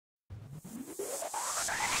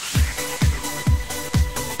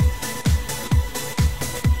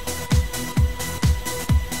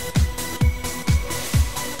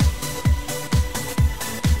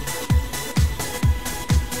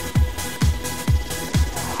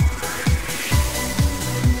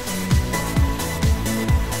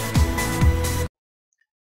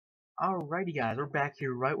Alrighty guys, we're back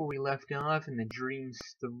here right where we left off in the Dreams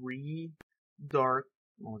 3 Dark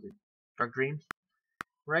Dreams?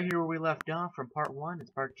 Right here where we left off from part 1, it's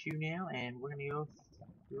part 2 now, and we're gonna go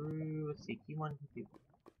through, let's see, Q1, Q2.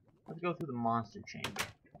 Let's go through the monster chamber.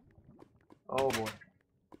 Oh boy.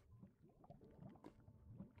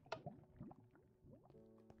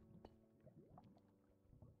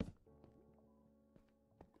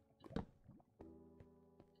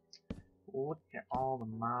 Look at all the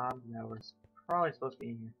mobs that were probably supposed to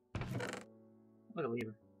be in here. Look at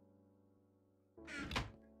Lever.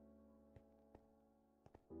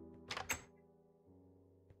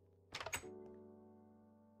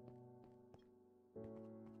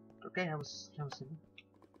 Okay, that was simple.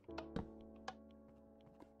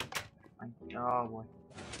 Oh boy.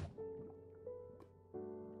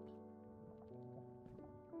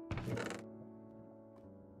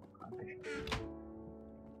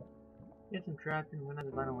 Get some trapped and we're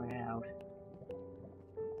not run away out.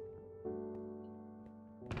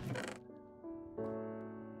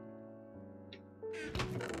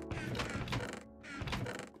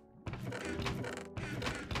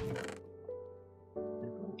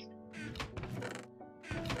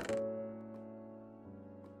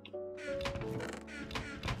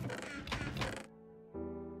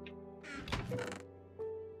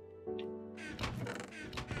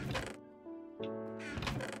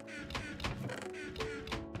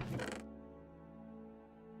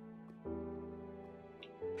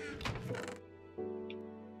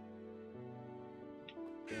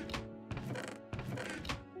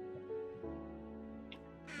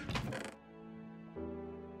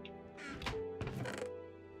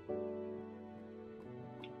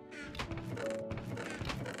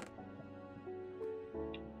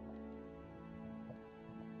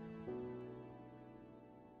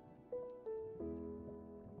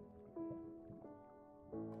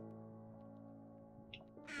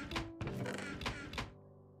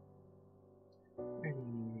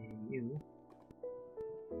 You.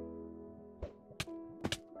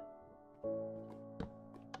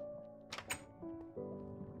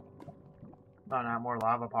 Oh, not more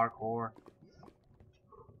lava parkour.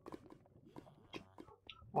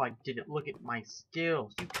 Oh, I did it. Look at my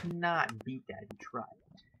skills. You cannot beat that. You tried.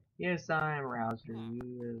 Yes, I am Rouser.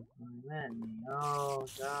 You have met me. Oh,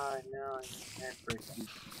 God, no. I can't first you.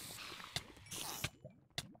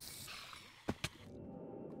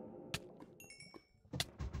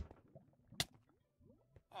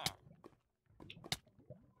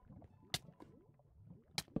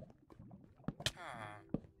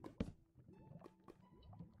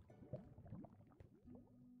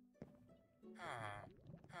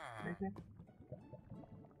 Okay.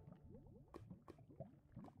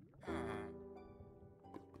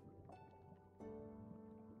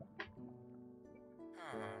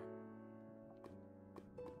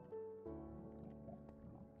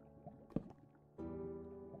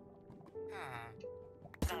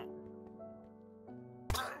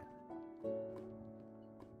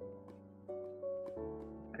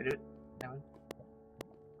 I do it. That one.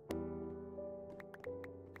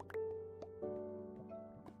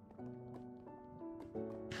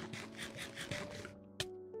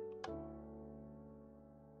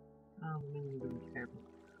 Oh, maybe be careful.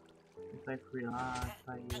 If I realize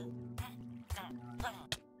I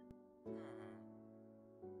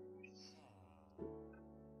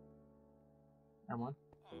I won.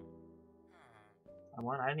 I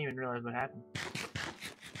won. I didn't even realize what happened.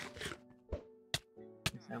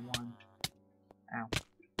 Yes, I won. Ow.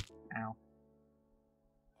 Ow.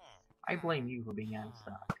 I blame you for being out of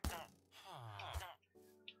stock.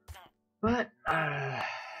 But, I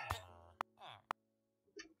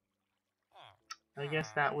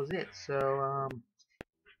guess that was it. So,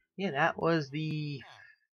 yeah, that was the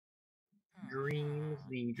Dreams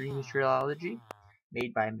trilogy,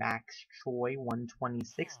 made by Max Choi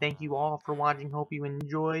 126. Thank you all for watching. Hope you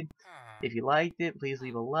enjoyed. If you liked it, please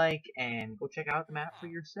leave a like and go check out the map for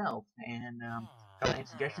yourself. And got any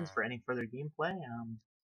suggestions for any further gameplay?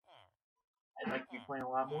 I'd like to be playing a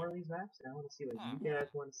lot more of these maps, and I want to see what you guys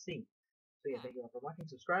want to see. So yeah, thank you all for watching.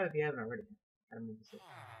 Subscribe if you haven't already.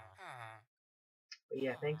 But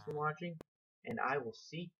yeah, thanks for watching, and I will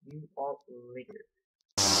see you all later.